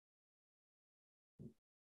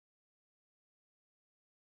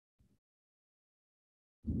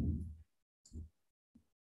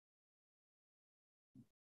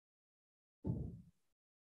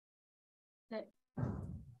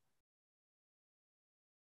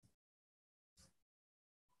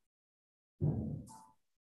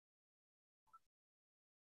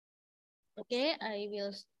Okay, I will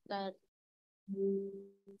start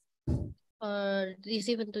for this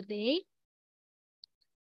event today.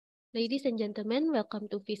 Ladies and gentlemen, welcome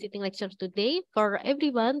to visiting lecture today. For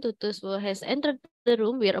everyone who has entered the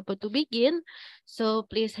room, we are about to begin. So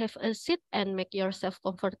please have a seat and make yourself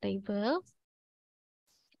comfortable.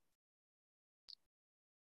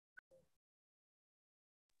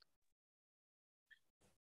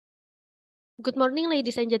 Good morning,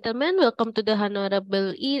 ladies and gentlemen. Welcome to the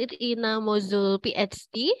Honorable Iryna Mozul,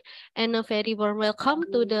 PhD, and a very warm welcome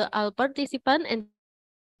to all participants and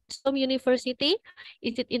students of STEKOM University.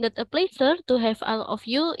 Is it indeed a pleasure to have all of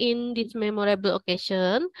you in this memorable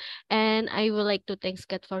occasion? And I would like to thank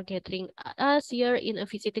God for gathering us here in a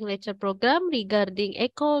visiting lecture program regarding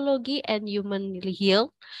ecology and human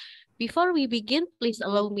health. Before we begin, please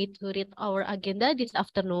allow me to read our agenda this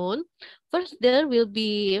afternoon. First, there will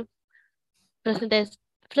be presentation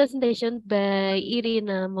presentation by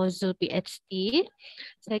Iryna Mozul, PhD.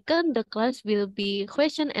 Second, the class will be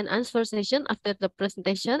question and answer session after the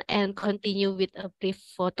presentation and continue with a brief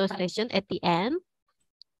photo session at the end.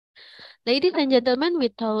 Ladies and gentlemen,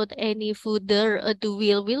 without any further ado,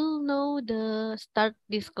 we will know the start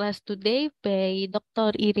this class today by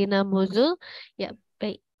Dr. Iryna Mozul. Yeah,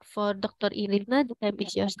 for Dr. Iryna, the time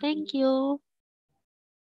is yours. Thank you.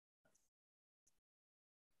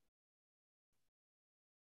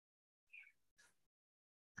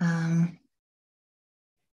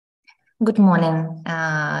 Good morning,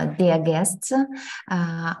 dear guests.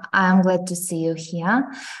 I'm glad to see you here.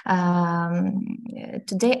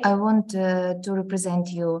 Today I want to represent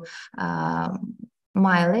you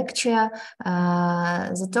my lecture.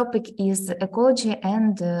 The topic is ecology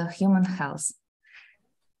and human health.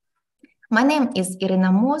 My name is Iryna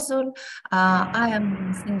Mozul. I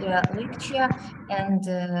am senior lecturer and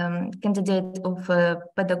candidate of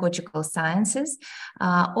pedagogical sciences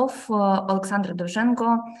of Alexandra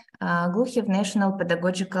Dovzhenko Hlukhiv National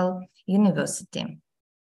Pedagogical University.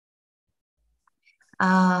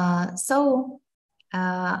 So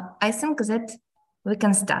I think that we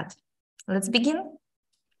can start. Let's begin.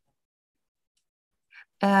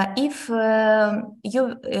 If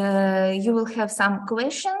you will have some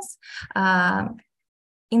questions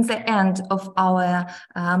in the end of our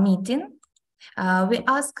meeting, we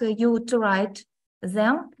ask you to write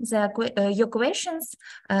them, your questions,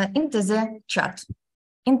 into the chat.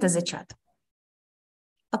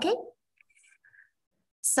 Okay?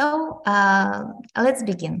 So let's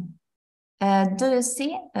begin. Do you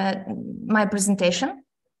see my presentation?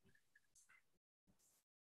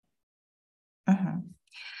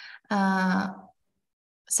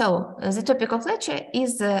 So the topic of lecture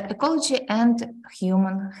is ecology and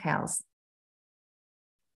human health.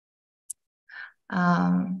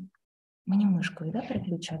 Мені мишкою, да,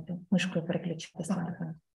 переключати? Мишкою переключати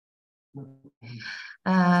смартфон.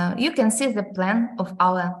 You can see the plan of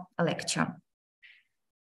our lecture.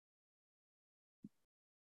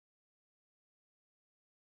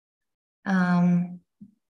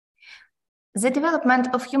 The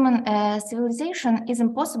development of human civilization is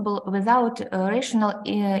impossible without rational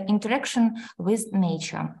interaction with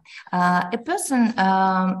nature. A person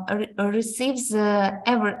receives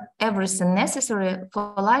everything necessary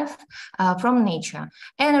for life from nature: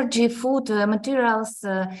 energy, food, materials,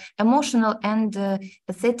 emotional and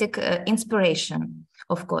aesthetic inspiration,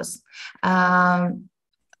 of course.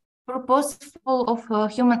 Purposeful of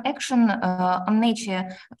human action on nature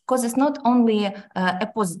causes not only a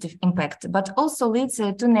positive impact, but also leads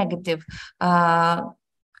to negative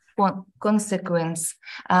consequence.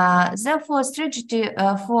 Therefore, strategy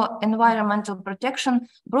for environmental protection,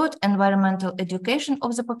 broad environmental education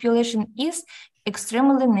of the population is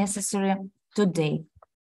extremely necessary today.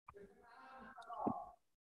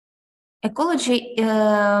 Ecology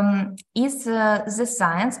is the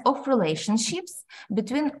science of relationships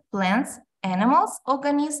between plants, animals,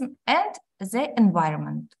 organisms, and the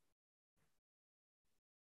environment.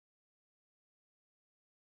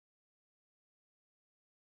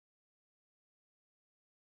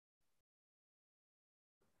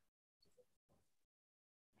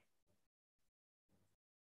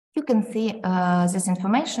 You can see this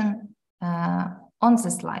information on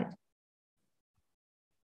the slide.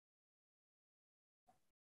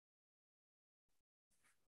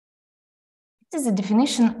 This is a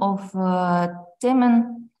definition of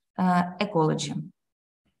term ecology.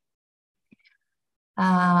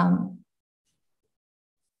 An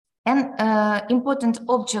important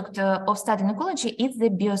object of studying ecology is the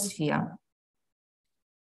biosphere.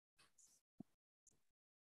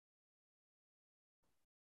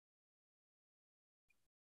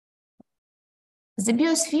 The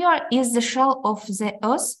biosphere is the shell of the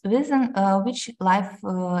Earth within which life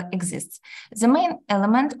exists. The main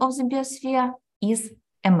element of the biosphere is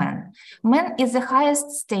a man. Man is the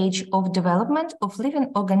highest stage of development of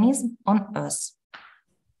living organism on Earth.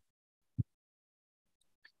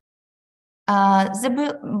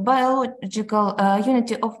 The biological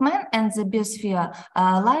unity of man and the biosphere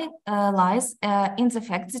lies in the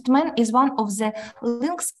fact that man is one of the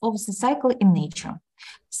links of the cycle in nature.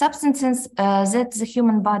 Substances that the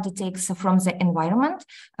human body takes from the environment,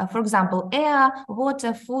 for example, air,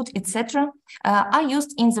 water, food, etc., are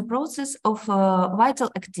used in the process of vital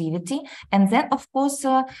activity, and then, of course,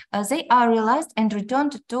 they are realized and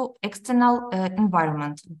returned to external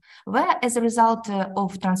environment, where, as a result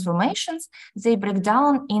of transformations, they break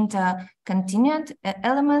down into continued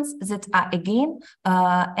elements that are again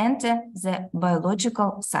enter the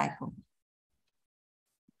biological cycle.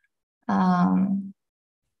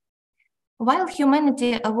 While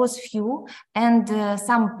humanity was few and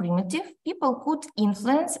some primitive, people could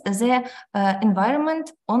influence their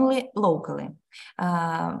environment only locally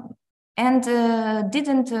and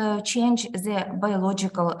didn't change the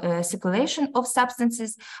biological circulation of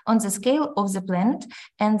substances on the scale of the planet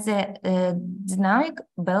and the dynamic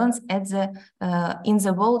balance in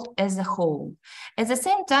the world as a whole. At the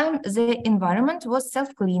same time, the environment was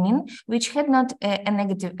self-cleaning, which had not a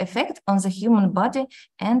negative effect on the human body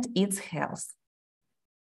and its health.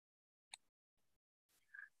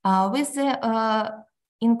 With the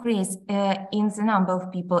increase in the number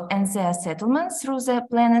of people and their settlements through the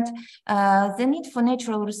planet, the need for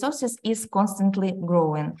natural resources is constantly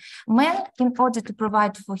growing. Man, in order to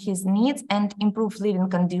provide for his needs and improve living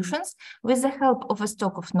conditions with the help of a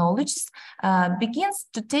stock of knowledge, begins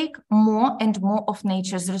to take more and more of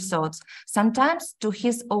nature's resources, sometimes to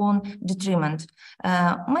his own detriment.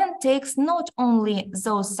 Man takes not only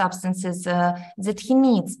those substances that he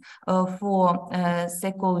needs for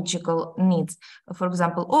psychological needs, for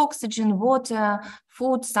example, oxygen, water,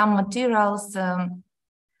 food, some materials,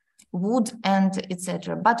 wood, and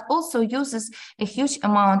etc., but also uses a huge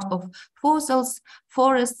amount of fossils,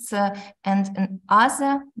 forests, and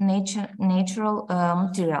other natural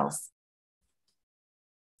materials.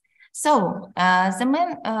 So the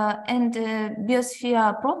man and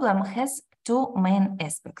biosphere problem has two main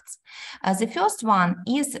aspects. The first one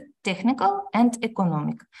is technical and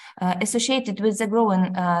economic, associated with the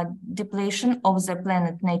growing depletion of the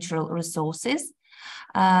planet's natural resources,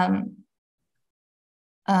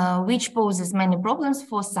 which poses many problems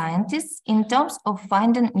for scientists in terms of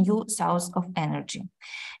finding new sources of energy.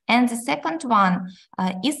 And the second one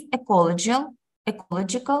is ecological,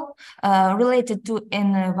 related to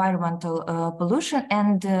environmental pollution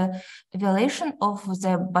and violation of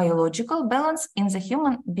the biological balance in the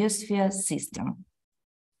human biosphere system.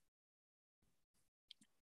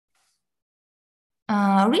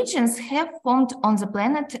 Regions have formed on the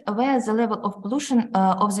planet where the level of pollution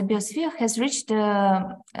of the biosphere has reached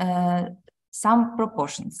some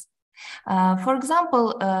proportions. For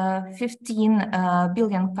example, 15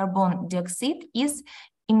 billion carbon dioxide is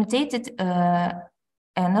emitted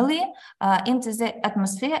annually into the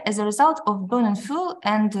atmosphere as a result of burning fuel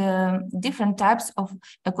and different types of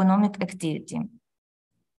economic activity.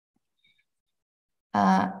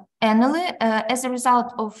 Annually, as a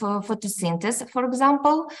result of photosynthesis, for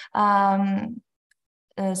example,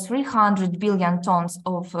 300 billion tons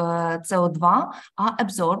of CO2 are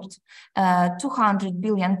absorbed, 200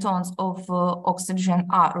 billion tons of oxygen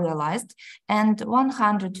are realized, and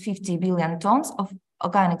 150 billion tons of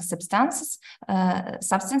organic substances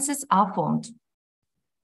are formed.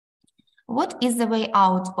 What is the way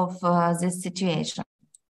out of this situation?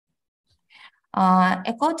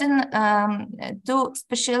 According to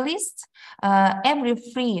specialists, every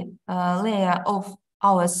free layer of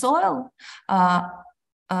our soil on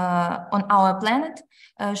our planet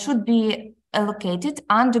should be allocated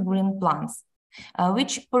under green plants,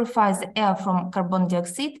 which purifies the air from carbon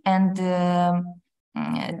dioxide and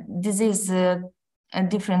disease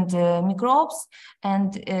different microbes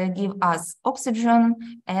and give us oxygen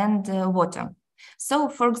and water. So,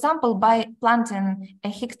 for example, by planting a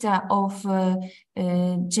hectare of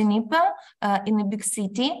juniper in a big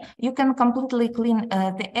city, you can completely clean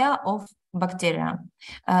the air of bacteria.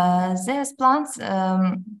 There's plants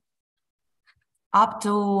up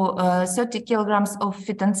to 30 kilograms of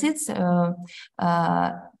phytoncides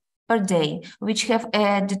per day, which have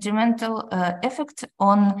a detrimental effect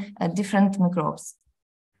on different microbes.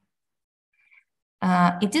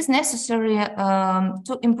 It is necessary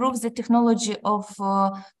to improve the technology of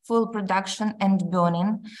fuel production and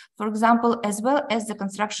burning, for example, as well as the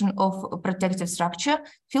construction of protective structure,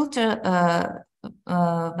 filter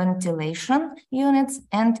ventilation units,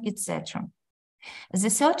 and etc. The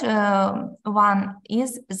third one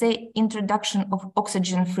is the introduction of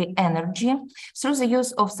oxygen-free energy through the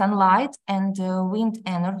use of sunlight and wind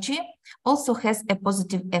energy also has a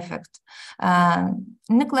positive effect.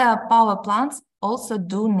 Nuclear power plants also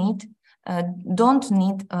don't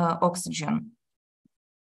need oxygen.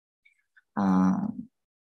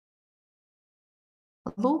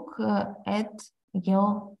 Look at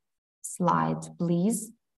your slide,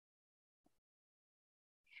 please.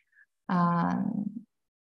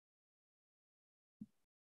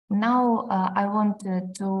 Now I want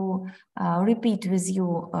to repeat with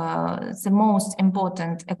you the most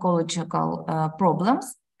important ecological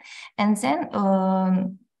problems, and then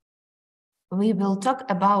we will talk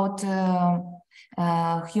about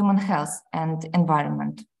human health and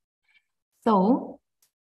environment. So,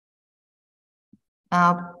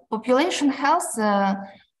 population health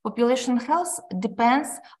depends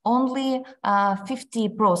only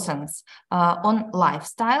 50% on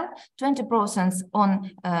lifestyle, 20%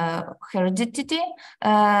 on heredity,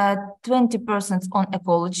 20% on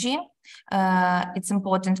ecology, it's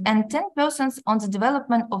important, and 10% on the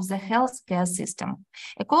development of the healthcare system.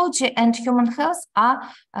 Ecology and human health are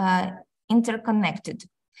interconnected.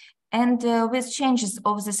 And with changes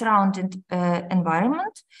of the surrounding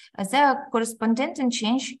environment, there are corresponding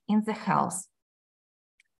change in the health.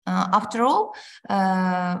 After all,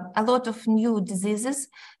 a lot of new diseases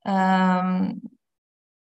had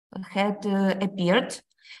appeared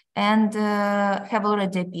and have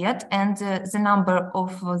already appeared, and the number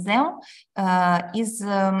of them is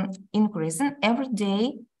increasing every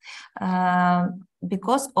day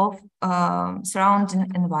because of surrounding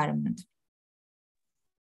environment.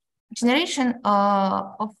 Generation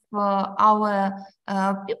of our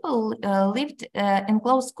people lived in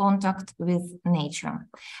close contact with nature.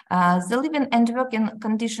 The living and working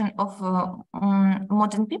condition of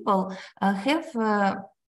modern people have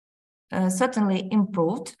certainly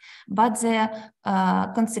improved, but the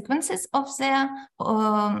consequences of them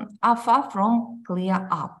are far from clear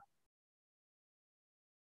up.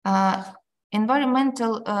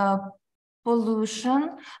 Environmental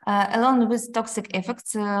pollution, along with toxic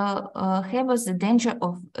effects, have the danger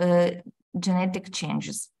of genetic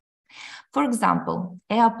changes. For example,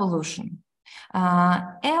 air pollution.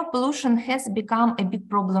 Air pollution has become a big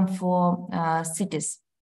problem for cities,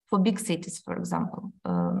 for big cities, for example.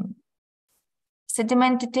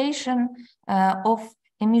 Sedimentation of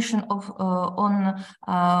emission of on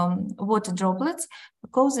water droplets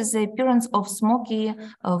causes the appearance of smoky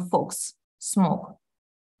fogs, smoke.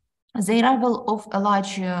 The arrival of a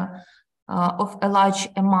large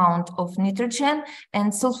amount of nitrogen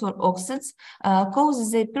and sulfur oxides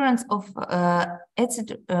causes the appearance of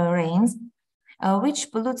acid rains, which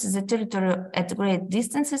pollutes the territory at great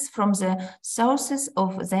distances from the sources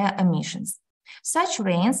of their emissions. Such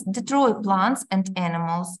rains destroy plants and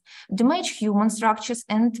animals, damage human structures,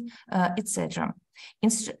 and etc.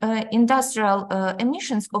 Industrial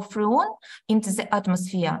emissions of freon into the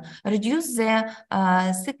atmosphere reduce the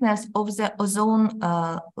thickness of the ozone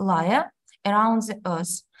layer around the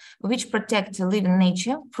Earth, which protect living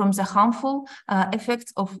nature from the harmful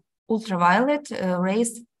effects of ultraviolet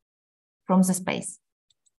rays from the space.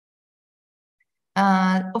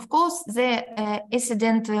 Of course, the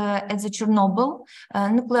incident at the Chernobyl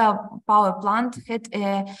nuclear power plant had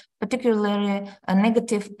a particularly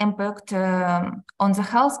negative impact on the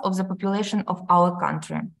health of the population of our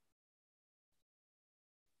country.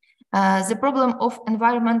 The problem of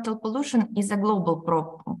environmental pollution is a global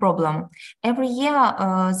problem. Every year,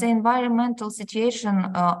 the environmental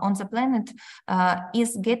situation on the planet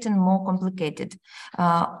is getting more complicated.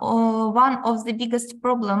 One of the biggest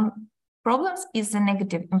problems is the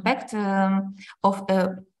negative impact of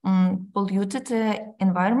a polluted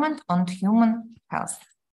environment on human health.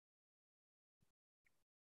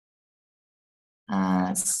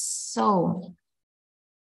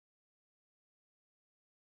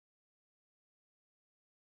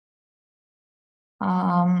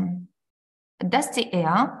 Dusty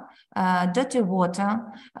air, dirty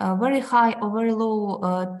water, very high or very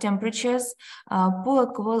low temperatures, poor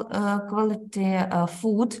quality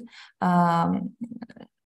food,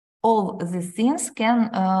 all these things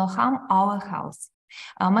can harm our health.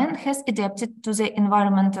 Man has adapted to the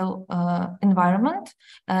environment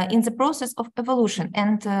in the process of evolution,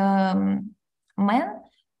 and man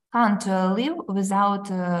can't live without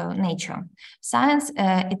nature. Science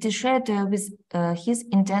it is shared with his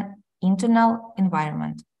internal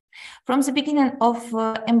environment. From the beginning of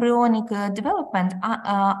embryonic development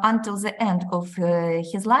until the end of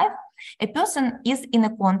his life, A person is in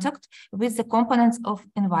a contact with the components of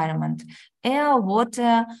environment: air,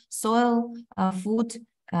 water, soil, food,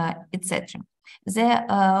 etc. The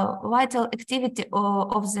vital activity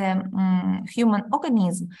of the human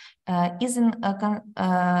organism is in a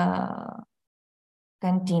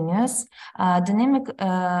continuous, dynamic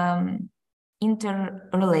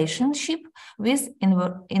interrelationship with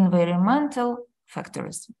environmental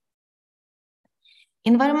factors.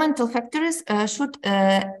 Environmental factors should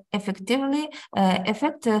effectively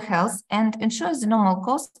affect health and ensure the normal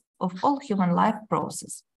course of all human life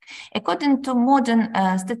process. According to modern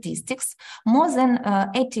statistics, more than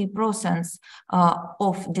 80%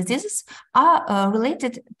 of diseases are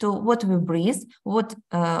related to what we breathe, what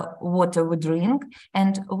water we drink,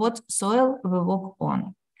 and what soil we walk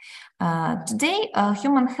on. Today,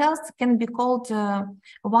 human health can be called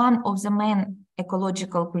one of the main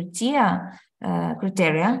ecological criteria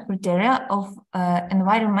of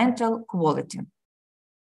environmental quality.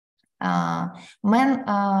 Man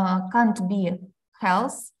can't be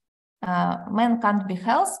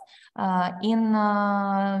health in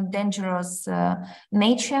dangerous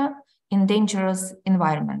nature, in dangerous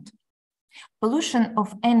environment. Pollution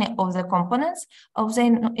of any of the components of the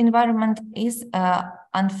environment is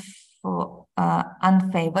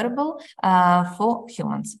unfavorable for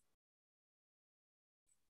humans.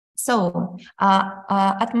 So,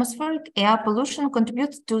 atmospheric air pollution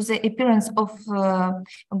contributes to the appearance of a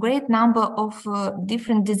great number of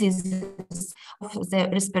different diseases of the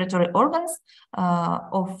respiratory organs,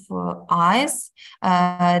 of eyes,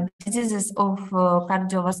 diseases of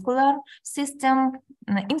cardiovascular system,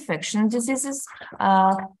 infection diseases,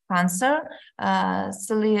 cancer,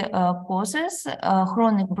 silicosis,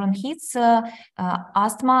 chronic bronchitis,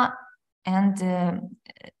 asthma, and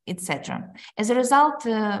etc. As a result,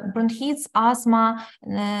 bronchitis, asthma,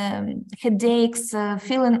 headaches,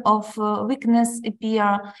 feeling of weakness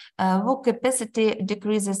appear, work capacity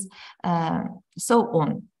decreases, so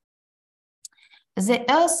on. The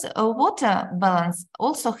Earth's water balance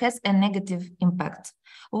also has a negative impact.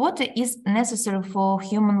 Water is necessary for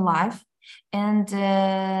human life, and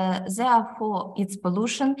therefore its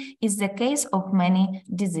pollution is the case of many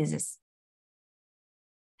diseases.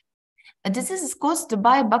 A disease is caused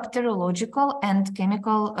by bacteriological and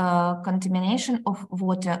chemical contamination of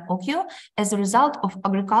water occur as a result of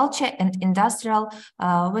agriculture and industrial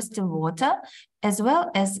wastewater, as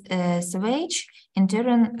well as sewage in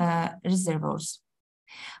reservoirs.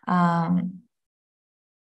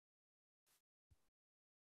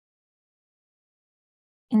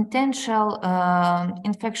 Intentional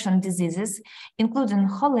infection diseases, including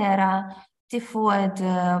cholera, typhoid,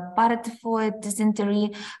 paratyphoid,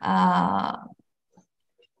 dysentery,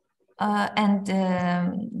 and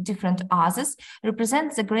different others,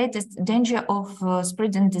 represent the greatest danger of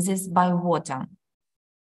spreading disease by water.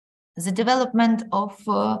 The development of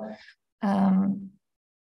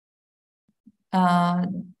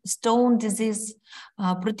stone disease,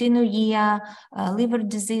 proteinuria, liver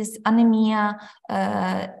disease, anemia,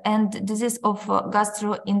 and disease of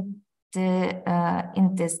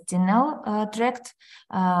gastrointestinal tract.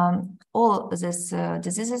 All these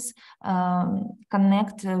diseases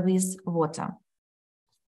connect with water.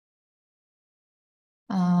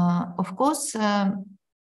 Of course, the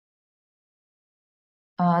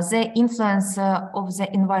influence of the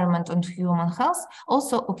environment on human health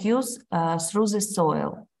also occurs through the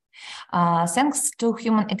soil. Thanks to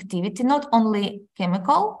human activity, not only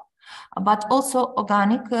chemical, but also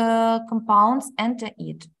organic compounds enter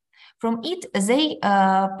it. From it, they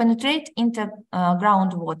penetrate into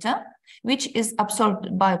groundwater, which is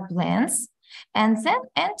absorbed by plants, and then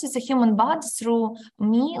enters the human body through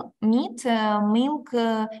meat, milk,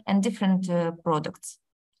 and different products,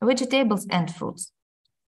 vegetables and fruits.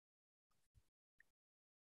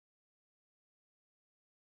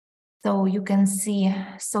 So you can see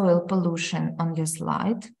soil pollution on your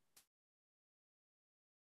slide.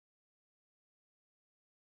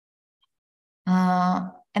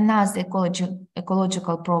 Another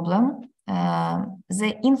ecological problem,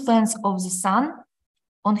 the influence of the sun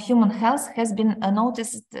on human health has been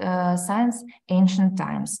noticed since ancient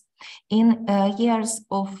times. In years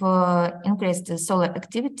of increased solar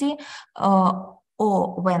activity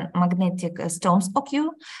or when magnetic storms occur,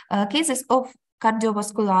 cases of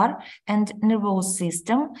cardiovascular and nervous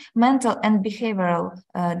system, mental and behavioral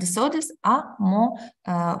disorders are more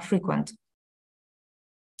frequent.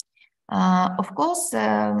 Of course,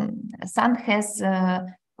 sun has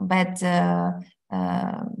bad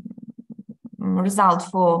result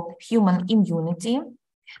for human immunity.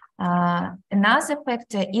 Another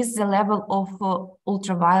factor is the level of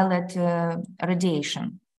ultraviolet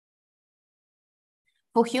radiation.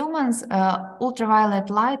 For humans, ultraviolet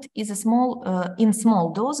light is a small, in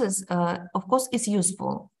small doses, of course, is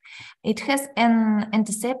useful. It has an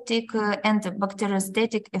antiseptic and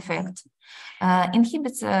bacteriostatic effect.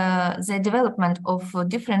 Inhibits the development of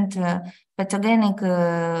different pathogenic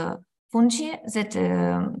fungi that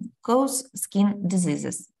cause skin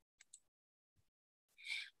diseases.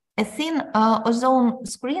 A thin ozone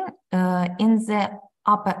screen in the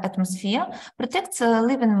upper atmosphere protects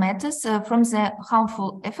living matters from the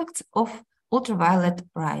harmful effects of ultraviolet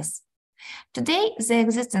rays. Today, the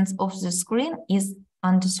existence of the screen is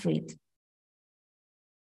under threat.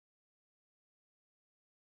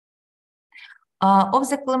 Of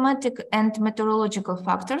the climatic and meteorological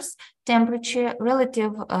factors, temperature,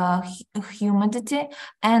 relative humidity,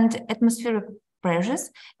 and atmospheric pressures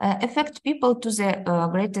affect people to the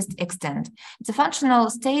greatest extent. The functional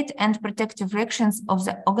state and protective reactions of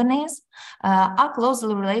the organism are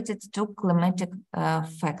closely related to climatic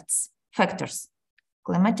factors.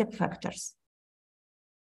 Climatic factors.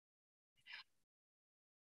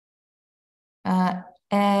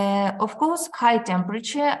 Of course, high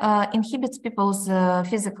temperature inhibits people's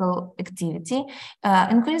physical activity,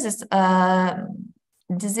 increases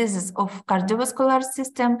diseases of cardiovascular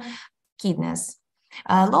system, kidneys.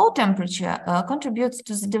 Low temperature contributes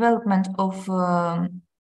to the development of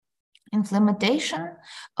inflammation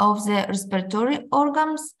of the respiratory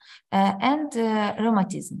organs and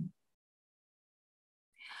rheumatism.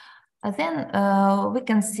 Then we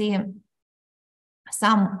can see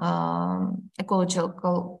some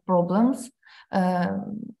ecological problems,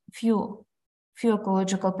 few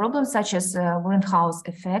ecological problems such as greenhouse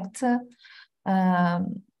effect,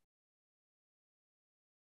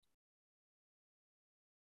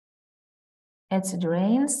 acid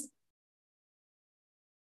rains,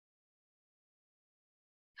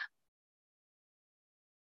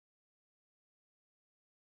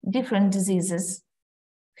 different diseases,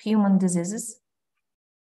 human diseases.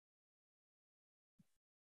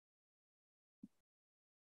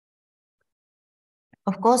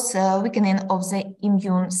 Of course, weakening of the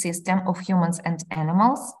immune system of humans and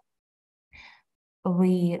animals.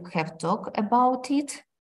 We have talked about it,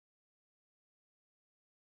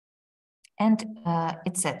 and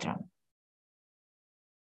etc.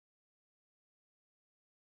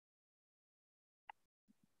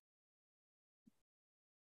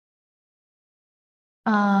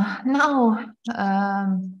 Now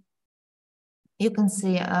you can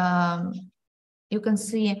see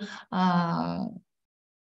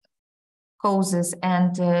causes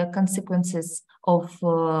and consequences of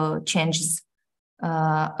changes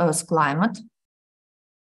Earth's climate.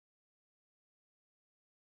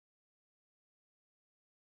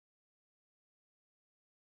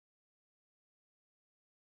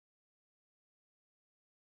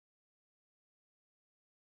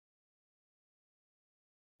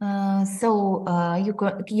 So you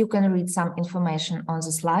can read some information on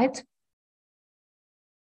the slide.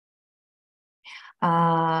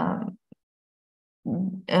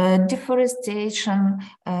 Deforestation,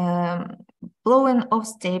 blowing of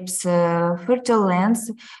steppes, fertile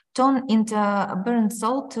lands turn into barren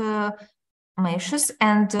salt meshes,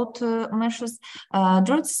 and meshes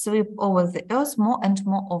droughts sweep over the earth more and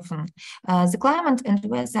more often. The climate and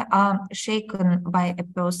weather are shaken by a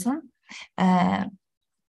person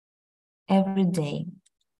every day.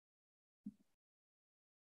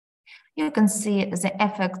 You can see the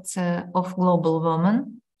effects of global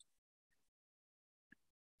warming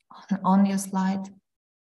on your slide.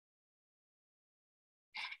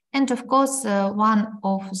 And of course, one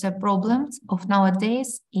of the problems of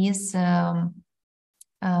nowadays is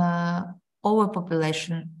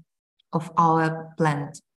overpopulation of our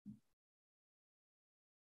planet.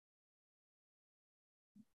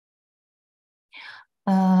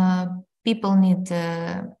 People need,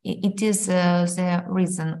 it is the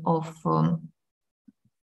reason of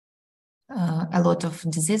a lot of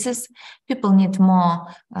diseases. People need more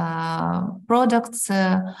products,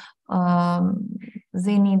 they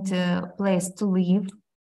need a place to live.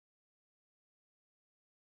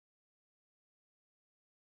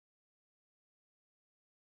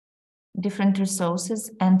 Different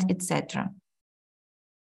resources, and etc.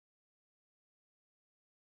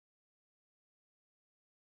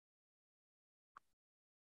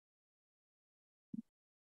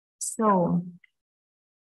 So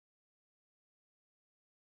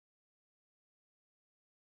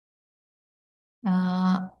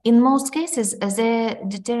In most cases, the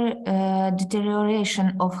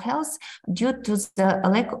deterioration of health due to the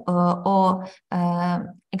lack or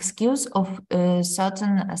excuse of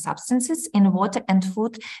certain substances in water and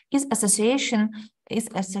food is associated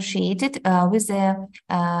with the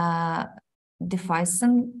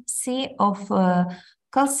deficiency of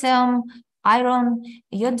calcium, iron,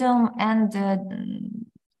 iodine, and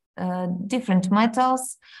different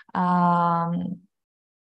metals.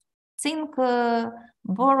 Zinc,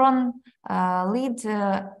 boron, lead,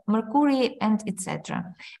 mercury, and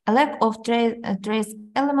etc. A lack of trace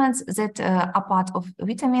elements that are part of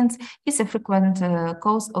vitamins is a frequent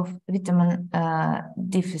cause of vitamin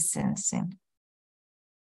deficiency.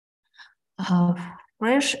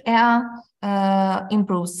 Fresh air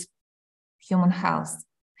improves human health.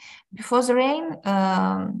 Before the rain,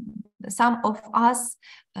 some of us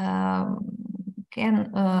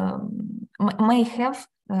may have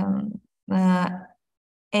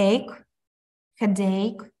headache,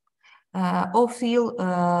 or feel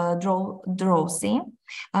drowsy.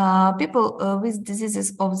 People with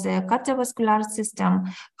diseases of the cardiovascular system,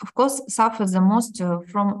 of course, suffer the most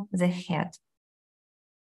from the head.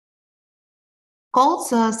 Colds,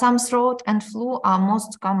 some throat and flu are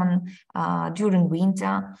most common during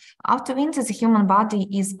winter. After winter, the human body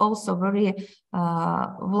is also very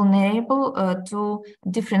vulnerable to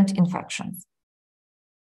different infections.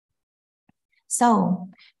 So,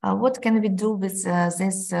 what can we do with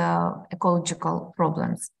these ecological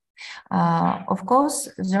problems? Of course,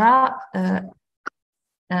 there are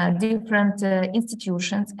different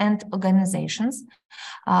institutions and organizations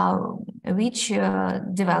which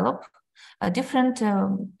develop different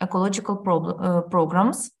ecological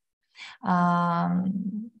programs,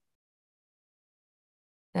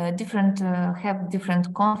 have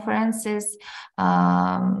different conferences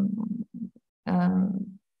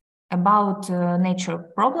about nature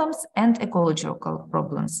problems and ecological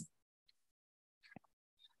problems.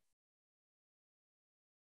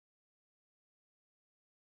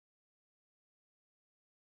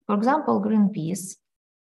 For example, Greenpeace,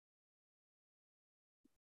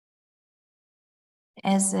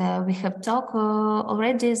 as we have talked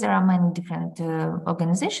already, there are many different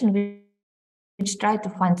organizations which try to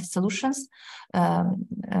find solutions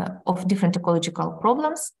of different ecological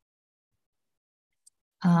problems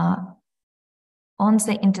on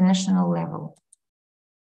the international level.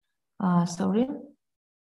 Sorry.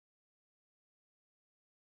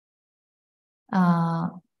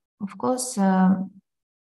 Of course,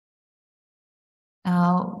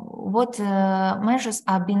 what measures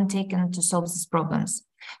are being taken to solve these problems?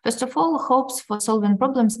 First of all, hopes for solving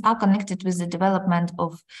problems are connected with the development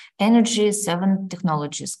of energy-saving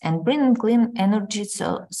technologies and bringing clean energy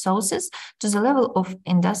sources to the level of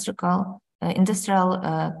industrial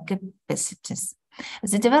capacities.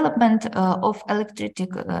 The development of electric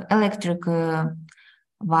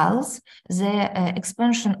vehicles, the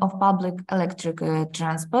expansion of public electric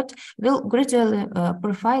transport will gradually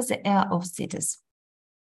purify the air of cities.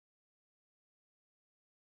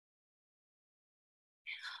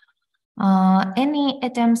 Any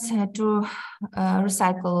attempts to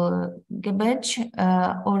recycle garbage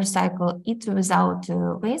or recycle it without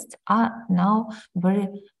waste are now very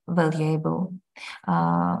valuable.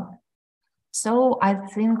 So I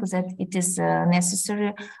think that it is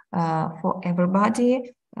necessary for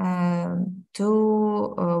everybody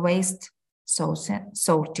to waste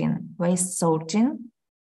sorting.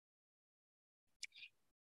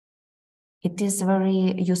 It is a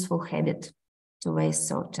very useful habit to waste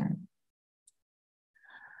sorting.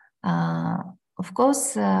 Of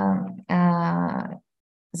course, another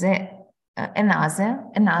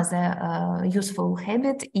useful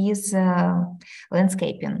habit is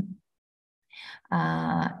landscaping.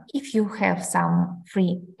 If you have some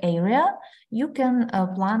free area, you can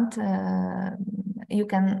plant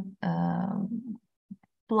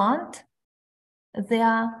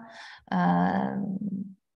there,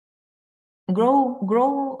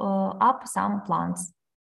 grow up some plants.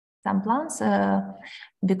 Some plants,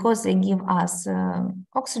 because they give us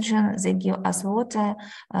oxygen, they give us water,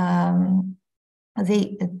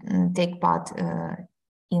 they take part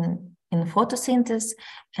in photosynthesis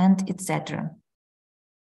and etc.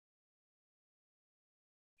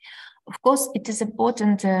 Of course, it is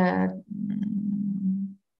important.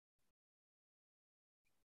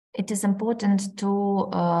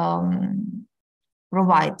 To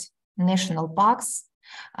provide national parks,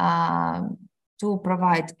 to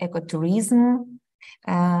provide ecotourism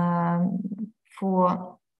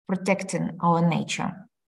for protecting our nature.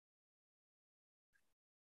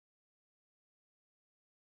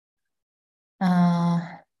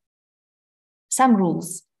 some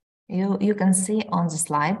rules you can see on the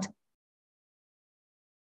slide.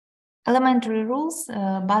 Elementary rules,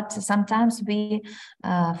 but sometimes we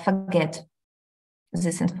forget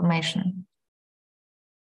this information.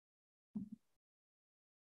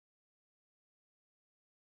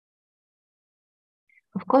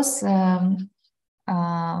 Of course,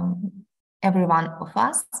 every one of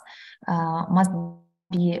us must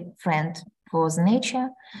be a friend for the nature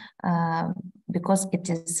because it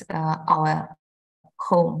is our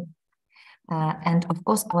home. And of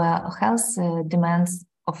course, our health demands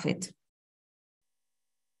of it.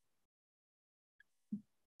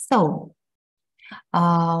 So,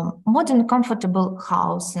 modern comfortable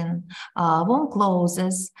housing, warm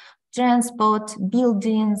clothes, transport,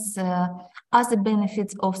 buildings, other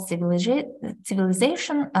benefits of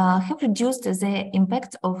civilization have reduced the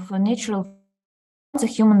impact of natural on the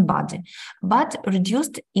human body, but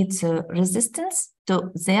reduced its resistance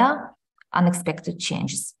to their unexpected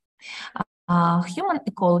changes. Human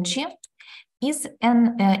ecology is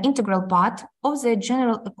an integral part of the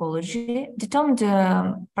general ecology determined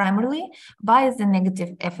primarily by the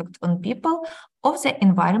negative effect on people of the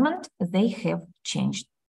environment they have changed.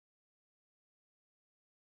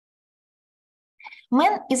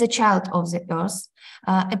 Man is a child of the earth,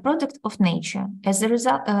 a product of nature, as a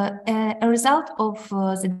result of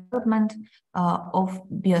the development of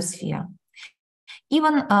biosphere.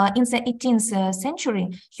 Even in the 18th century,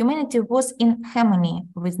 humanity was in harmony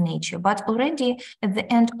with nature, but already at the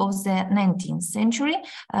end of the 19th century,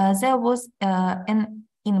 there was an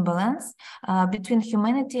imbalance between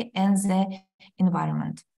humanity and the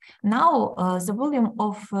environment. Now, the volume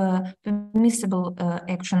of permissible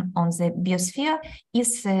action on the biosphere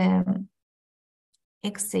is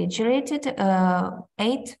exaggerated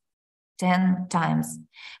 8-10 times.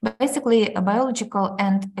 Basically, biological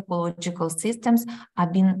and ecological systems are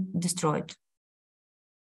being destroyed.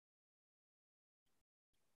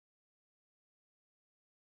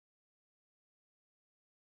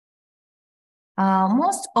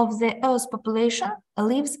 Most of the Earth's population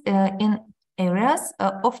lives in areas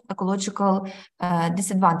of ecological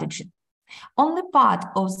disadvantage. Only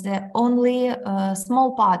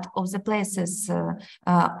small part of the places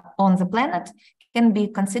on the planet can be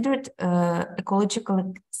considered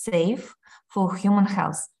ecologically safe for human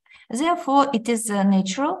health. Therefore, it is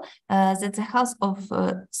natural that the health of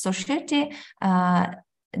society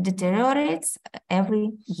deteriorates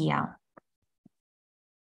every year.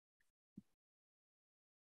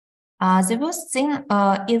 The worst thing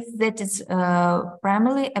is that it's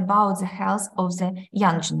primarily about the health of the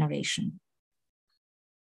young generation.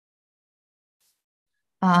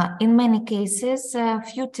 In many cases,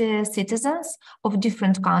 future citizens of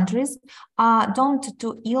different countries are doomed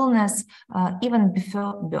to illness even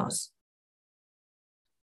before birth.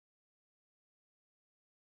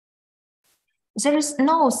 There is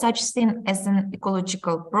no such thing as an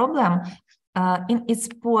ecological problem in its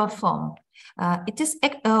poor form. It is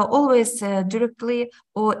always directly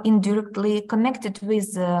or indirectly connected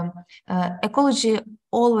with ecology,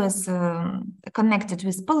 always connected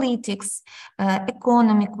with politics,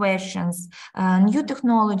 economic questions, new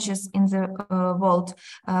technologies in the world,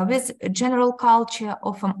 with general culture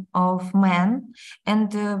of man,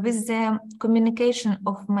 and with the communication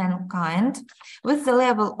of mankind, with the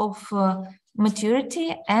level of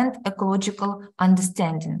maturity and ecological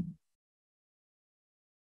understanding.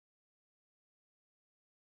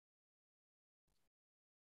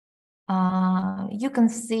 You can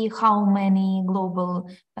see how many global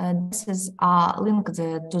diseases are linked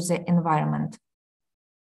to the environment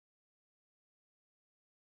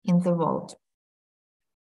in the world.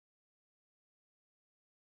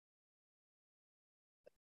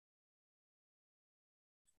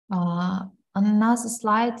 On another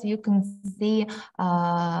slide, you can see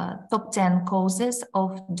top 10 causes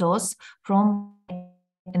of death from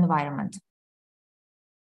environment.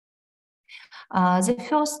 The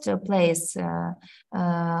first place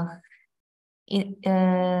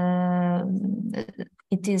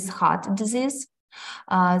it is heart disease.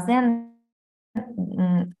 Then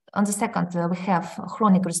on the second, we have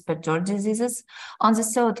chronic respiratory diseases. On the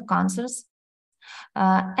third, cancers,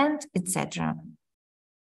 and etc.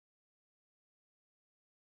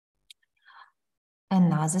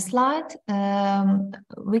 Another slide,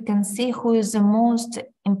 we can see who is the most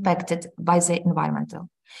impacted by the environmental.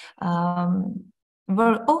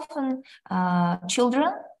 Very often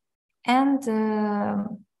children and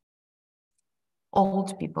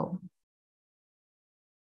old people.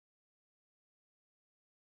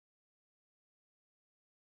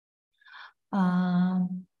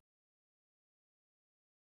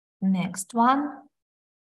 Next one.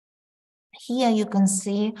 Here you can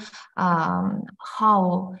see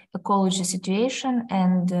how ecology situation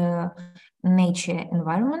and nature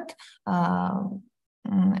environment,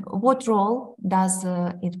 what role does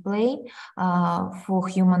it play for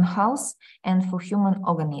human health and for human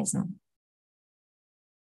organism.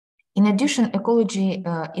 In addition, ecology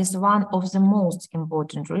is one of the most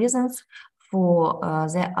important reasons for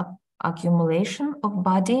the accumulation of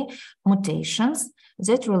body mutations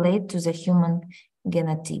that relate to the human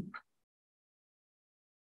genotype.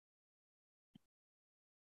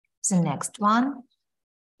 The next one,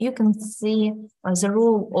 you can see the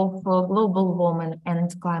role of global warming and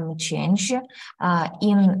climate change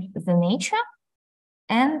in the nature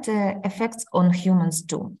and effects on humans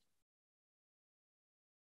too.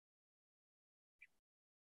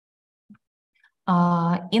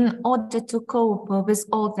 In order to cope with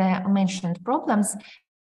all the mentioned problems,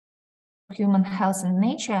 human health and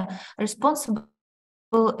nature, responsible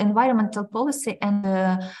environmental policy and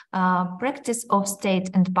practice of state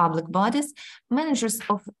and public bodies, managers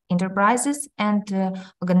of enterprises and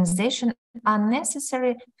organizations are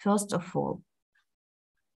necessary first of all.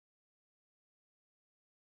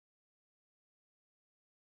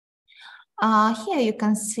 Here you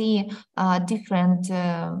can see different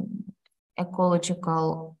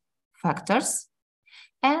ecological factors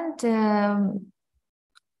and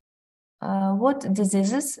what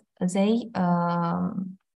diseases they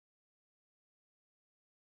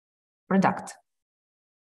product.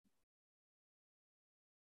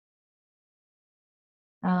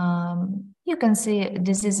 You can see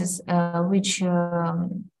diseases which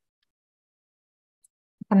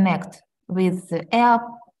connect with air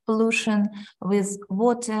pollution, with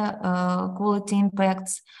water quality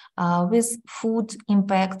impacts, with food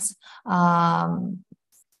impacts,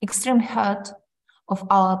 extreme heat of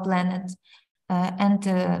our planet, and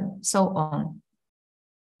so on.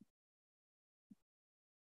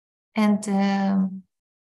 And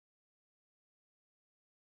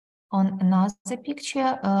on another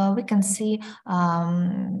picture, we can see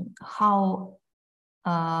how,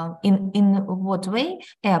 in what way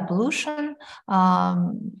air pollution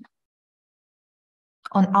on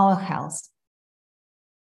our health.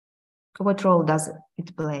 What role does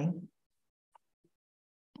it play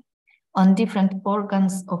on different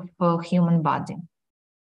organs of human body?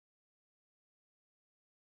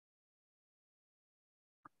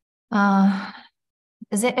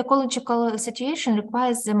 The ecological situation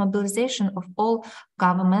requires the mobilization of all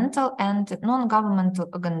governmental and non-governmental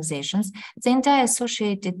organizations, the entire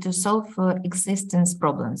associated to solve existence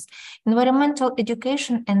problems. Environmental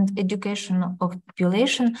education and education of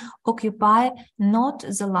population occupy not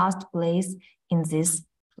the last place in this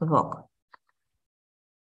work.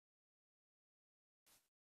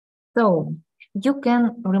 So you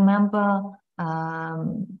can remember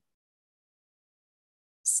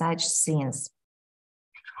such things.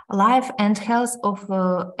 Life and health of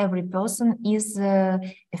every person is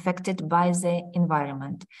affected by the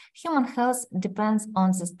environment. Human health depends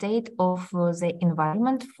on the state of the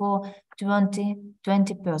environment for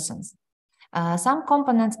 20%. Some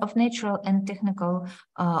components of natural and technical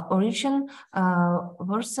origin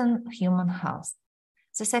worsen human health.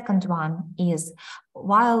 The second one is,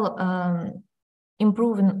 while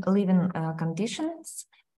improving living conditions,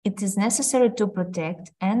 it is necessary to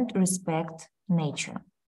protect and respect nature.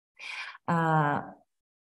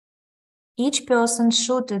 Each person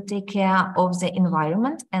should take care of the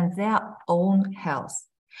environment and their own health.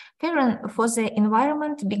 Caring for the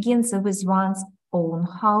environment begins with one's own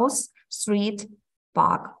house, street,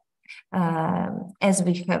 park. As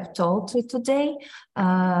we have told today,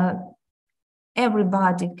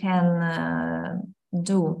 everybody can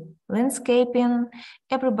do landscaping,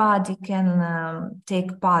 everybody can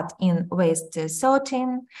take part in waste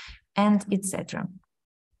sorting, and etc.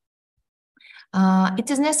 It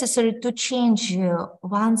is necessary to change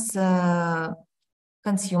one's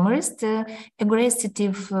consumerist,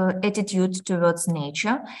 aggressive attitude towards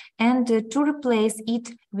nature and to replace it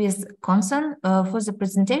with concern for the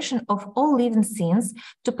presentation of all living things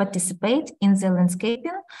to participate in the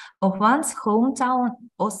landscaping of one's hometown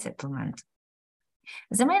or settlement.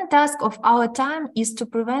 The main task of our time is to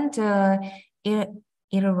prevent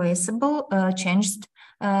irreversible changes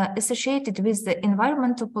associated with the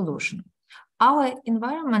environmental pollution. Our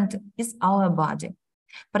environment is our body.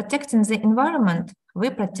 Protecting the environment,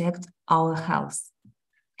 we protect our health.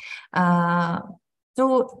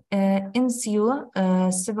 To ensure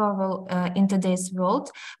survival in today's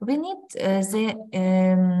world, we need the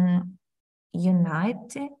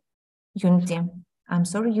unity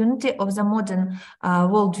of the modern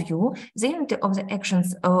worldview, the unity of the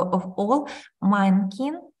actions of all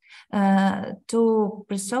mankind to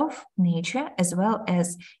preserve nature as well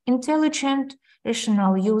as intelligent,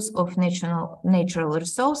 rational use of natural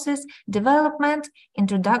resources, development,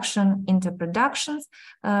 introduction into productions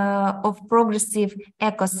of progressive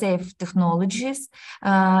eco-safe technologies,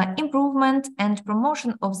 improvement and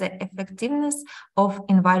promotion of the effectiveness of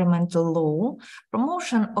environmental law,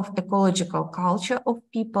 promotion of ecological culture of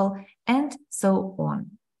people, and so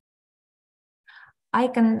on. I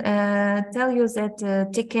can tell you that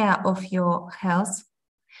take care of your health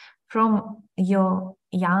from your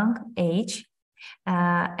young age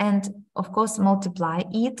and of course multiply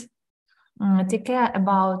it. Take care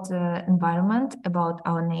about environment, about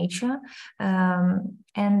our nature,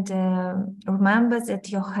 and remember that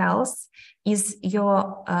your health is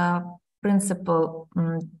your principal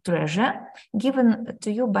treasure given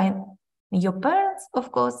to you by your parents,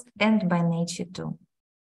 of course, and by nature too.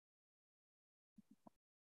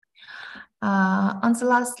 On the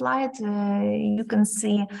last slide, you can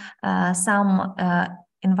see some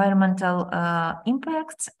environmental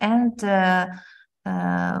impacts and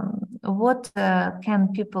what can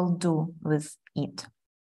people do with it.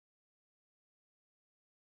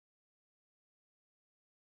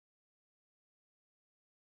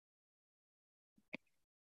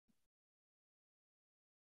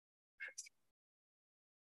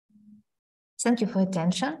 Thank you for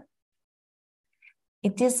attention.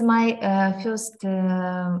 It is my first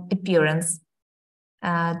appearance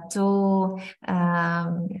to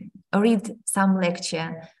read some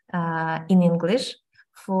lecture in English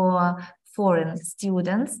for foreign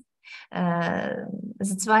students.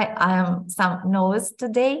 That's why I am some nervous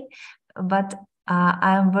today, but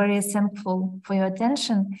I am very thankful for your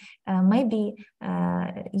attention. Maybe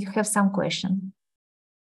you have some question.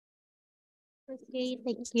 Okay,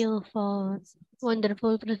 thank you for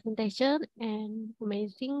wonderful presentation and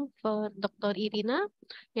amazing for Dr. Iryna.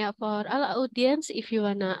 Yeah, for all audience, if you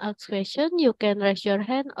wanna ask question, you can raise your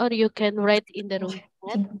hand or you can write in the room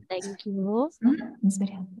chat. Thank you.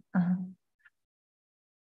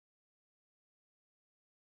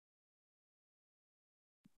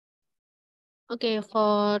 Okay,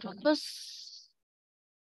 for first,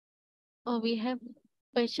 we have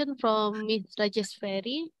question from Miss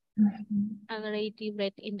Rajeshwari. Already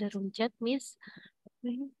read in the room chat, Miss.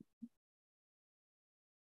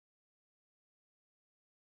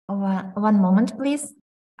 One moment, please.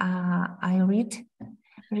 I read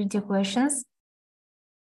your questions.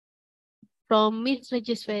 From Miss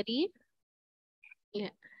Rajeshwari. Yeah,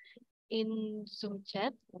 in Zoom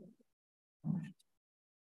chat.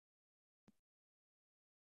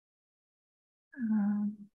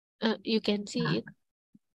 You can see it.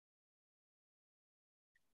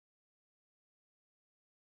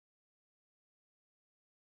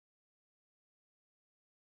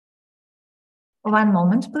 One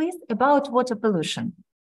moment, please. About water pollution.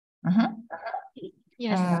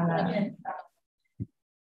 Yes.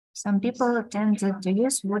 Some people tend to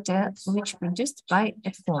use water which produced by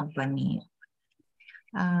a company.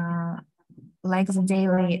 Like the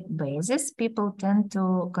daily basis, people tend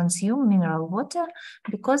to consume mineral water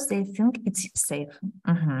because they think it's safe.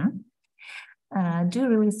 Do you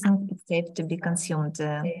really think it's safe to be consumed?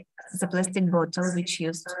 The plastic bottle which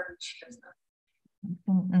used.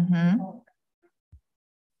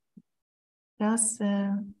 Plus,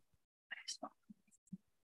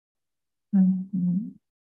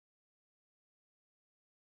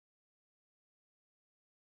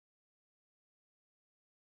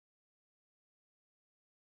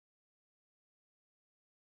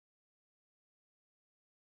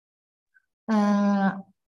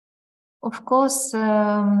 of course,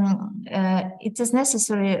 it is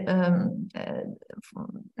necessary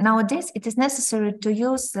nowadays. It is necessary to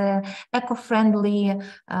use eco-friendly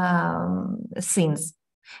things,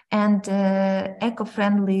 and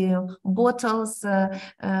eco-friendly bottles.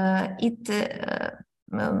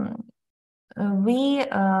 We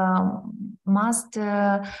must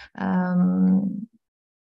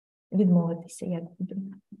відмовитися, як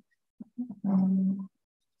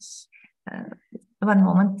one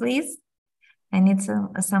moment, please. I need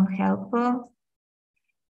some help.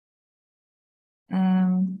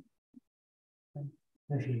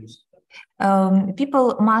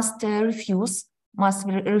 People must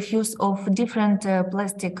refuse of different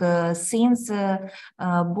plastic things,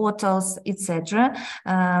 bottles, etc.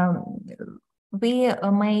 We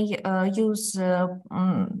may use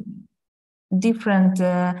different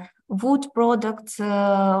wood products,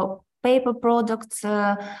 paper products,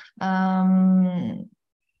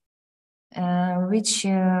 which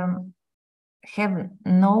have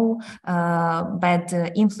no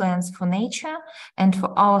bad influence for nature and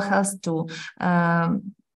for our health too.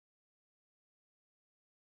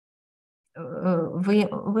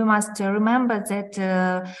 we must remember that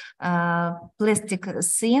plastic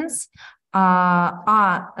things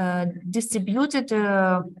are distributed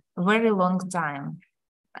very long time,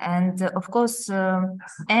 and of course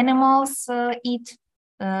animals eat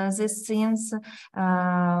these things.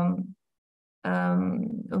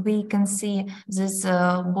 We can see this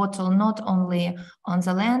bottle not only on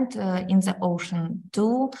the land, in the ocean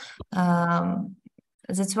too.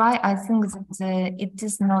 That's why I think that it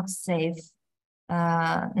is not safe,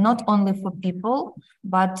 not only for people,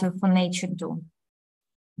 but for nature too.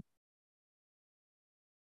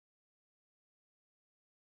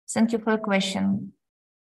 Thank you for your question.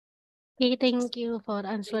 Okay, thank you for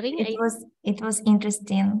answering. It was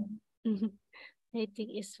interesting. I think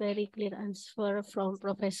it's very clear answer from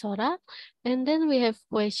Professora. And then we have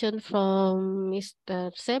question from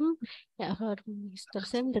Mr. Sam. Yeah, for Mr.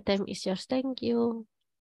 Sam, the time is yours. Thank you.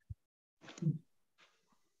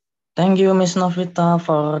 Thank you, Miss Novita,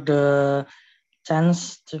 for the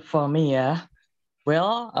chance for me. Yeah.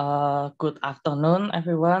 Well, good afternoon,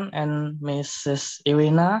 everyone, and Mrs.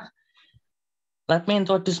 Iryna. Let me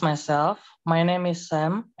introduce myself. My name is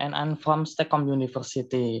Sam, and I'm from STEKOM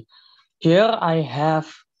University. Here I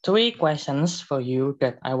have 3 questions for you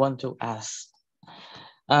that I want to ask.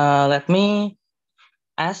 Let me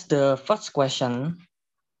ask the first question.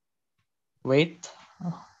 Wait.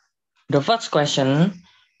 The first question,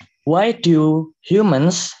 why do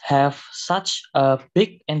humans have such a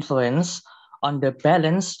big influence on the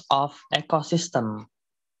balance of ecosystem?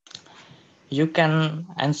 You can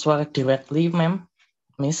answer directly, ma'am,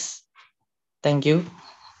 miss. Thank you.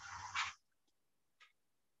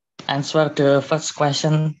 Answer the first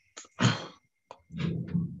question.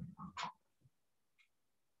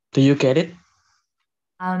 Do you get it?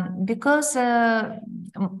 Because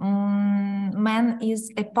man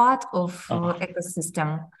is a part of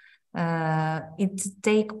ecosystem. It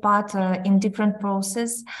take part in different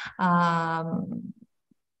process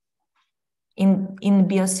in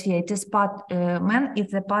biosphere. It is part. Man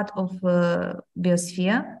is a part of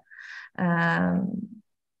biosphere.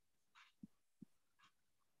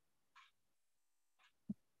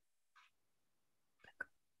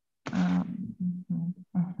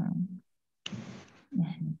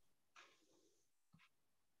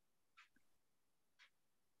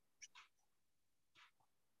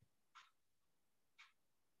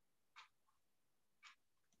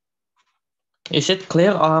 Is it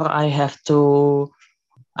clear, or I have to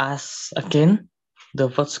ask again the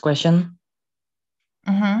first question?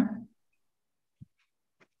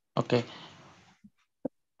 Okay.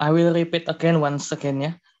 I will repeat again once again.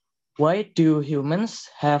 Yeah. Why do humans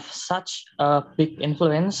have such a big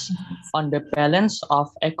influence on the balance of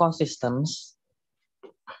ecosystems?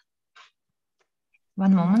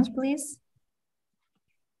 One moment, please.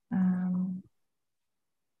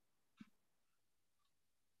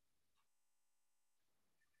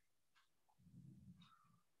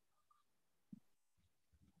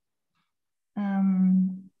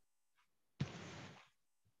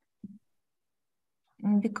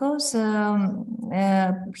 Because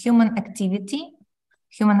human activity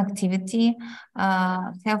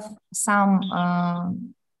have some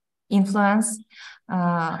influence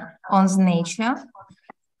on the nature.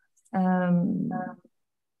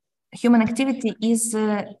 Human activity is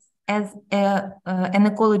as an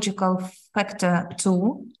ecological factor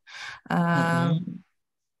too.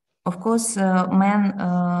 Of course, man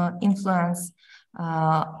influence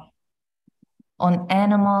on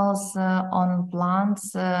animals, on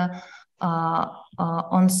plants,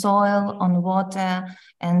 on soil, on water,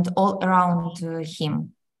 and all around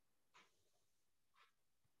him.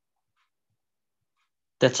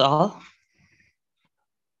 That's all?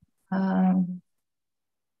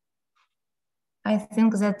 I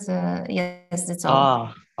think that, yes, that's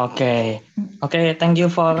all. Oh, okay. Okay, thank you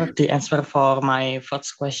for the answer for my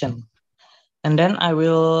first question. And then I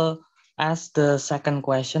will ask the second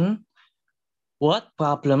question. What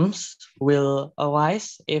problems will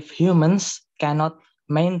arise if humans cannot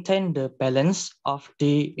maintain the balance of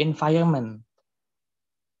the environment?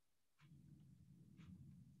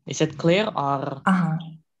 Is it clear, or?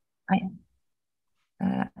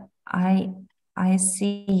 I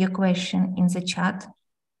see your question in the chat.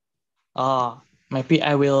 Oh, maybe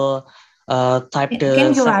I will type the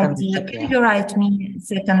Can you write me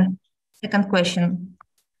second question,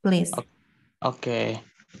 please? Okay,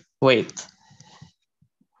 wait.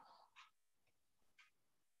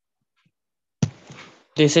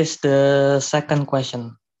 This is the second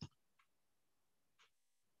question.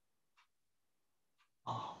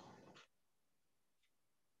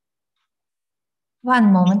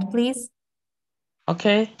 One moment, please.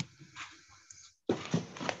 Okay.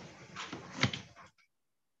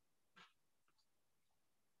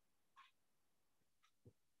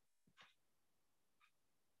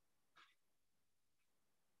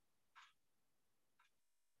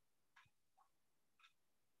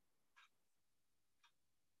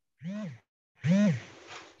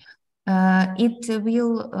 it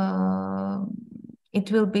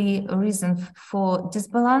will be a reason for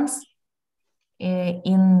disbalance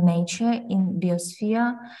in nature, in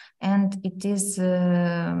biosphere, and it is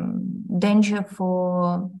danger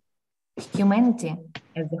for humanity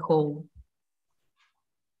as a whole.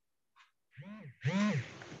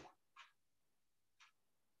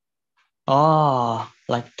 Oh,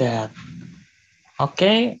 like that.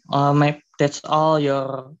 Okay, that's all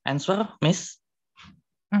your answer, Miss.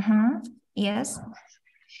 Yes.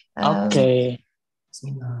 Okay.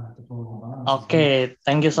 Okay,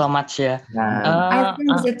 thank you so much. Yeah. I think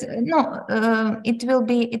that no, it will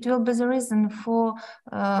be the reason for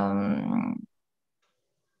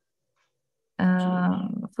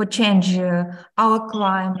change our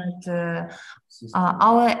climate,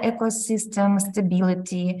 our ecosystem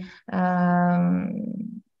stability,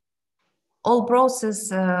 all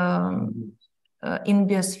process in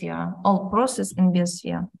biosphere, all process in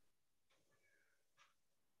biosphere.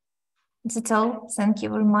 That's all. Thank you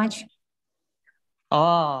very much.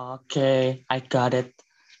 Oh, okay, I got it.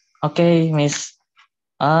 Okay, Miss.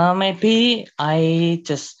 Maybe I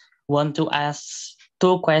just want to ask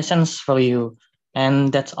 2 questions for you,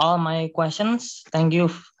 and that's all my questions. Thank you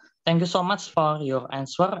so much for your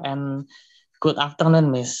answer, and good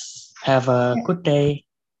afternoon, Miss. Have a good day.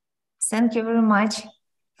 Thank you very much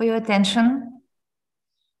for your attention.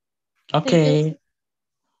 Okay.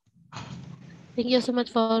 Thank you so much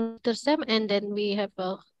for Mr. Sam. And then we have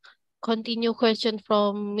a continue question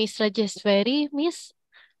from Miss Rajeswari. Miss,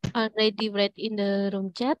 already read in the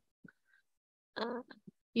room chat.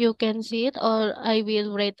 You can see it, or I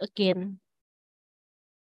will read again.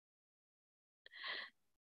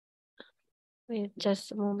 Wait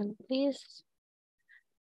just a moment, please.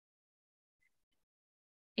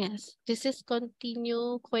 Yes, this is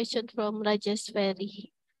continue question from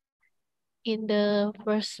Rajeswari in the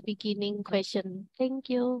first beginning question. Thank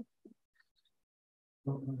you.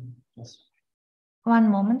 One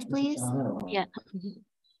moment, please. Yeah.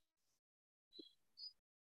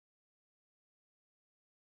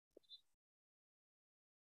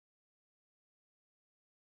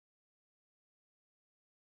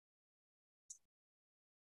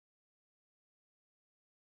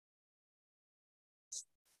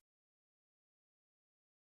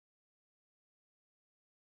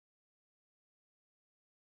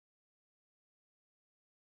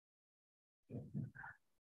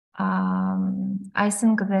 I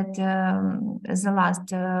think that the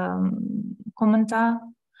last commenter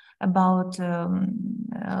about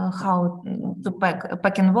how to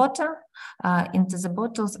packing water into the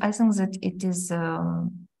bottles, I think that it is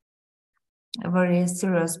a very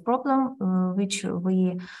serious problem which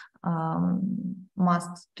we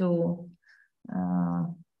must to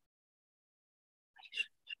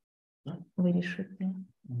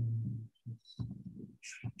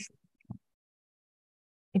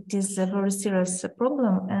it is a very serious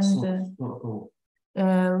problem and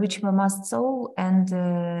which we must solve, and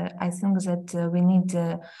I think that we need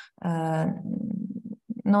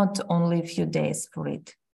not only a few days for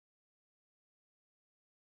it.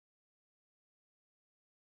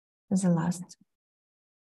 The last,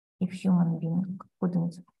 if human being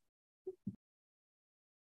couldn't.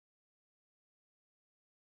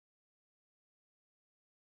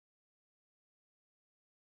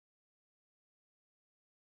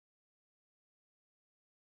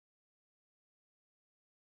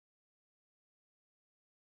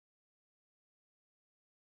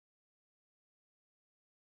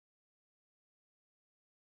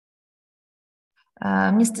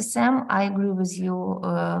 Mr. Sam, I agree with you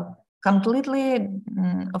completely.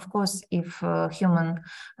 Of course, if human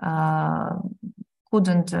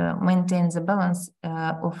couldn't maintain the balance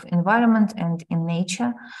of environment and in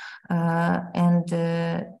nature, and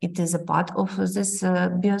it is a part of this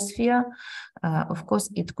biosphere, of course,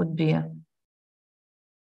 it could be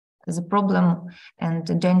the problem and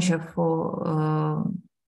the danger for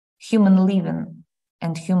human living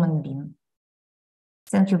and human being.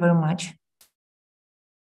 Thank you very much.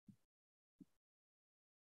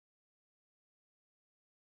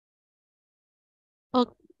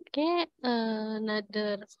 Okay,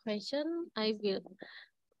 another question I will.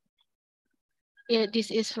 Yeah,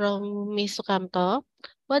 this is from Miss Sukamto.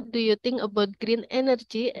 What do you think about green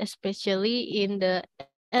energy, especially in the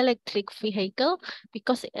electric vehicle?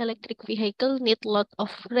 Because electric vehicle need lot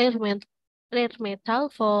of rare metal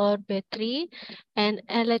for battery, and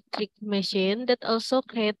electric machine that also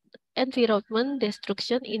create environment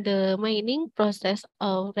destruction in the mining process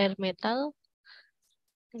of rare metal.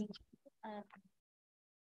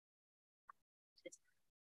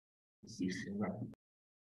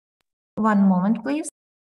 One moment, please.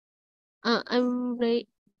 I'm right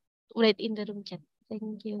in the room chat.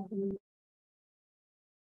 Thank you.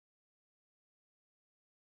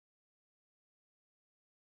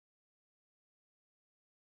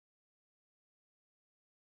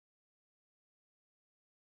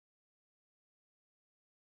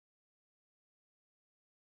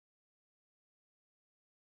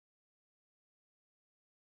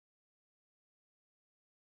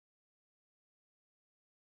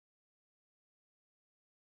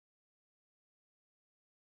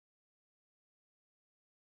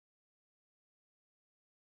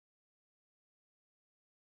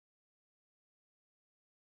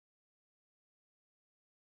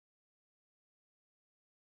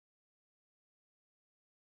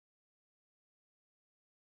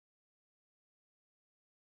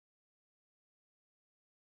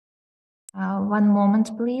 One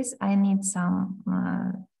moment, please. I need some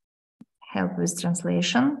help with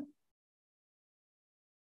translation.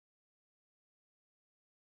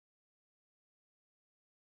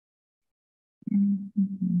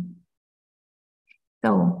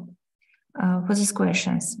 So, for these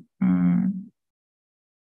questions,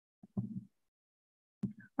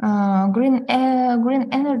 green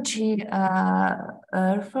energy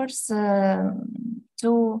refers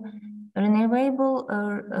to renewable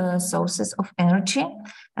sources of energy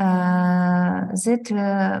that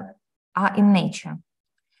are in nature.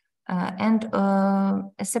 And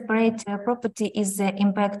a separate property is the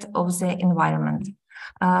impact of the environment.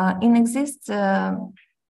 It exists,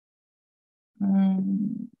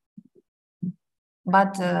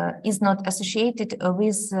 but is not associated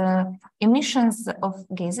with emissions of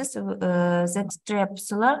gases that trap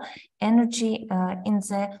solar energy in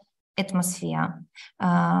the atmosphere.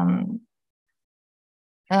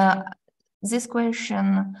 This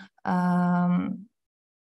question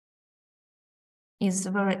is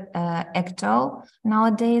very actual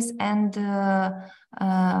nowadays, and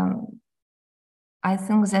I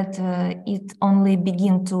think that it only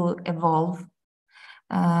begins to evolve.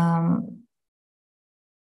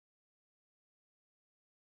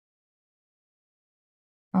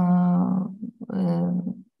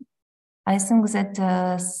 I think that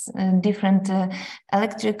different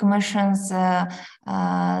electric machines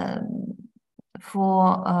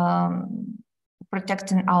for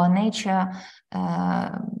protecting our nature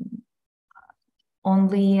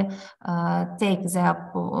only take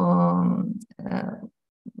their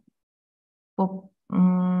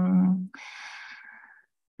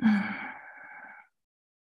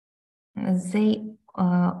they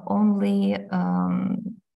only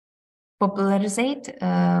popularizate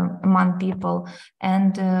among people,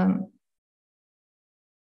 and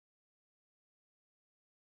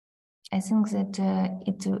I think that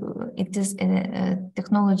it is a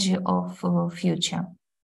technology of future.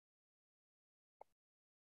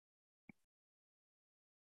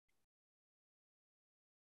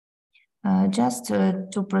 Just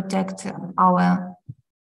to protect our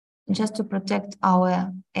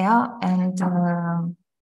air and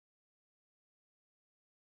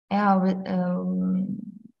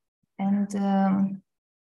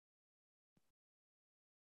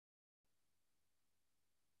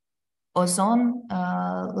ozone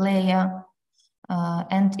layer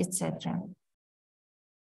and etc.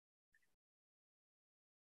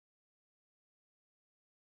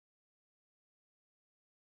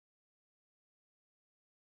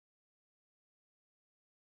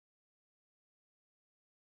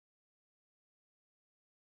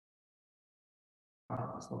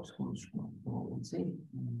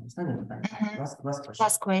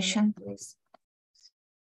 Last question, please.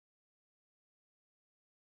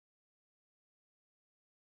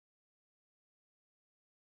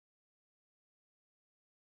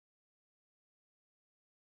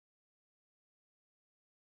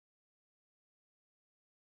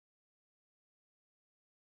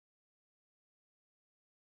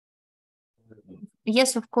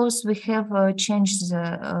 Yes, of course, we have changed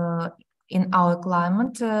the, in our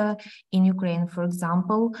climate in Ukraine, for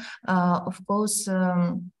example. Of course,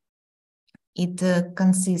 it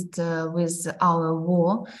consists with our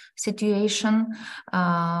war situation.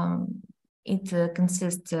 It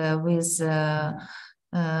consists with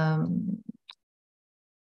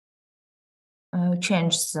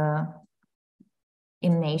changes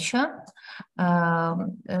in nature.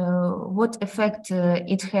 What effect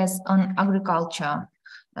it has on agriculture?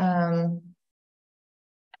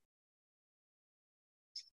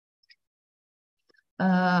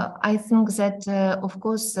 I think that, of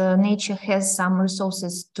course, nature has some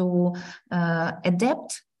resources to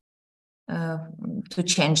adapt to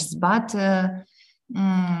changes, but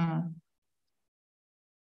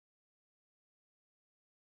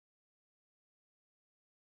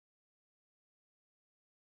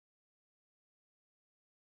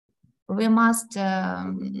we must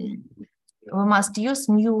use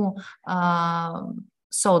new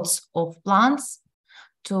sorts of plants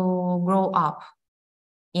to grow up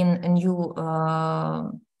in a new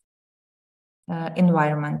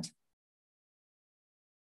environment.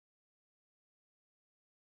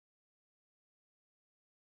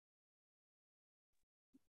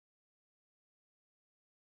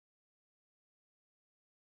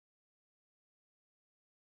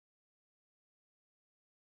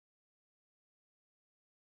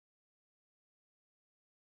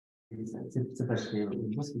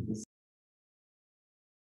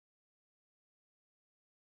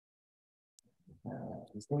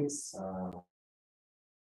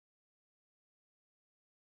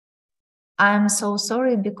 I'm so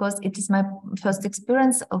sorry because it is my first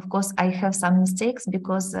experience. Of course, I have some mistakes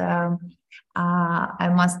because I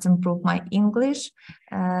must improve my English.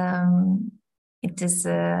 It is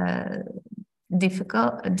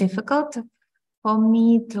difficult for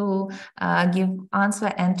me to give answer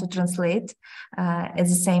and to translate at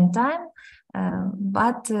the same time.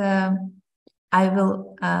 But I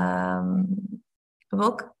will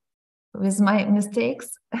work with my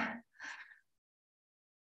mistakes.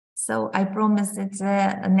 So I promise that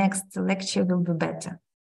the next lecture will be better.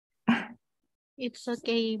 It's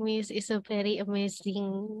okay, Miss. It's a very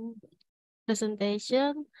amazing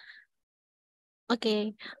presentation.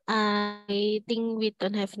 Okay, I think we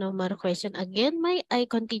don't have no more question again. May I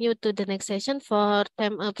continue to the next session for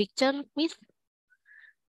time a picture, Miss?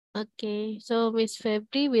 Okay, so Miss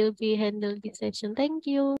Febri will be handle this session. Thank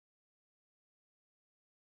you.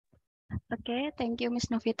 Okay, thank you,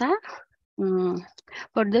 Miss Novita.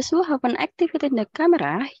 For those who haven't activated the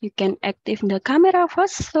camera, you can active the camera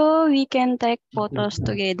first so we can take photos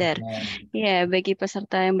together. Ya, bagi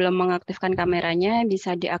peserta yang belum mengaktifkan kameranya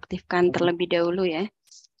bisa diaktifkan terlebih dahulu ya.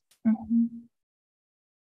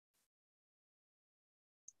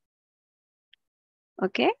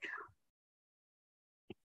 Oke.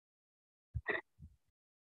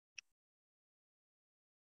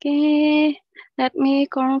 Okay, let me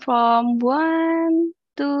count from 1,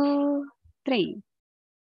 2, 3.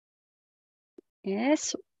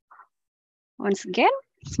 Yes. Once again,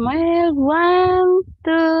 smile. 1,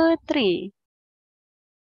 2, 3.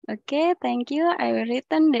 Okay, thank you. I will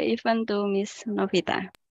return the event to Miss Novita.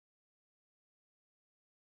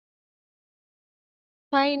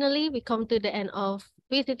 Finally, we come to the end of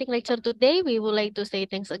visiting lecture today. We would like to say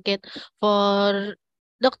thanks again for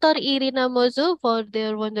Dr. Iryna Mozul for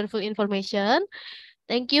their wonderful information.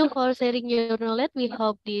 Thank you for sharing your knowledge. We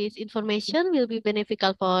hope this information will be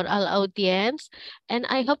beneficial for all audience. And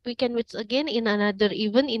I hope we can meet again in another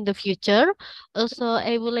event in the future. Also,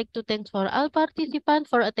 I would like to thank for all participants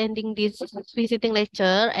for attending this visiting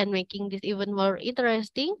lecture and making this event more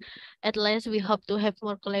interesting. At least we hope to have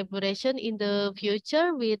more collaboration in the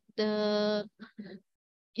future with the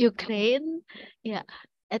Ukraine. Yeah,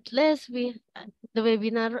 at least the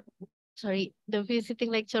webinar, sorry, the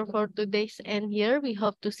visiting lecture for today's end here. We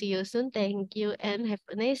hope to see you soon. Thank you and have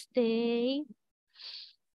a nice day.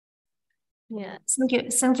 Yeah.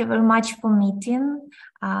 Thank you very much for meeting.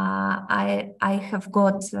 I have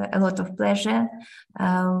got a lot of pleasure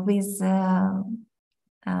with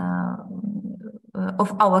of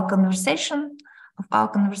our conversation.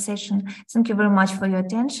 Thank you very much for your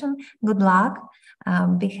attention. Good luck.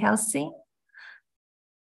 Be healthy.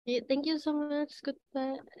 Yeah, thank you so much.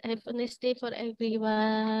 Goodbye. Have a nice day for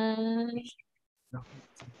everyone.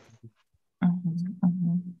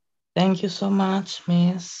 Thank you so much,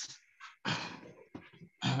 Miss.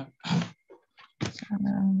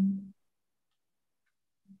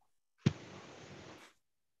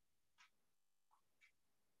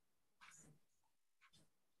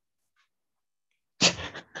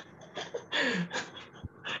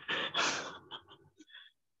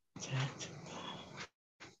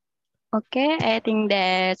 Okay, I think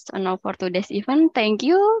that's enough for today's event. Thank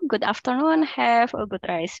you. Good afternoon. Have a good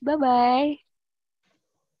rest. Bye-bye.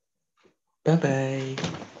 Bye-bye.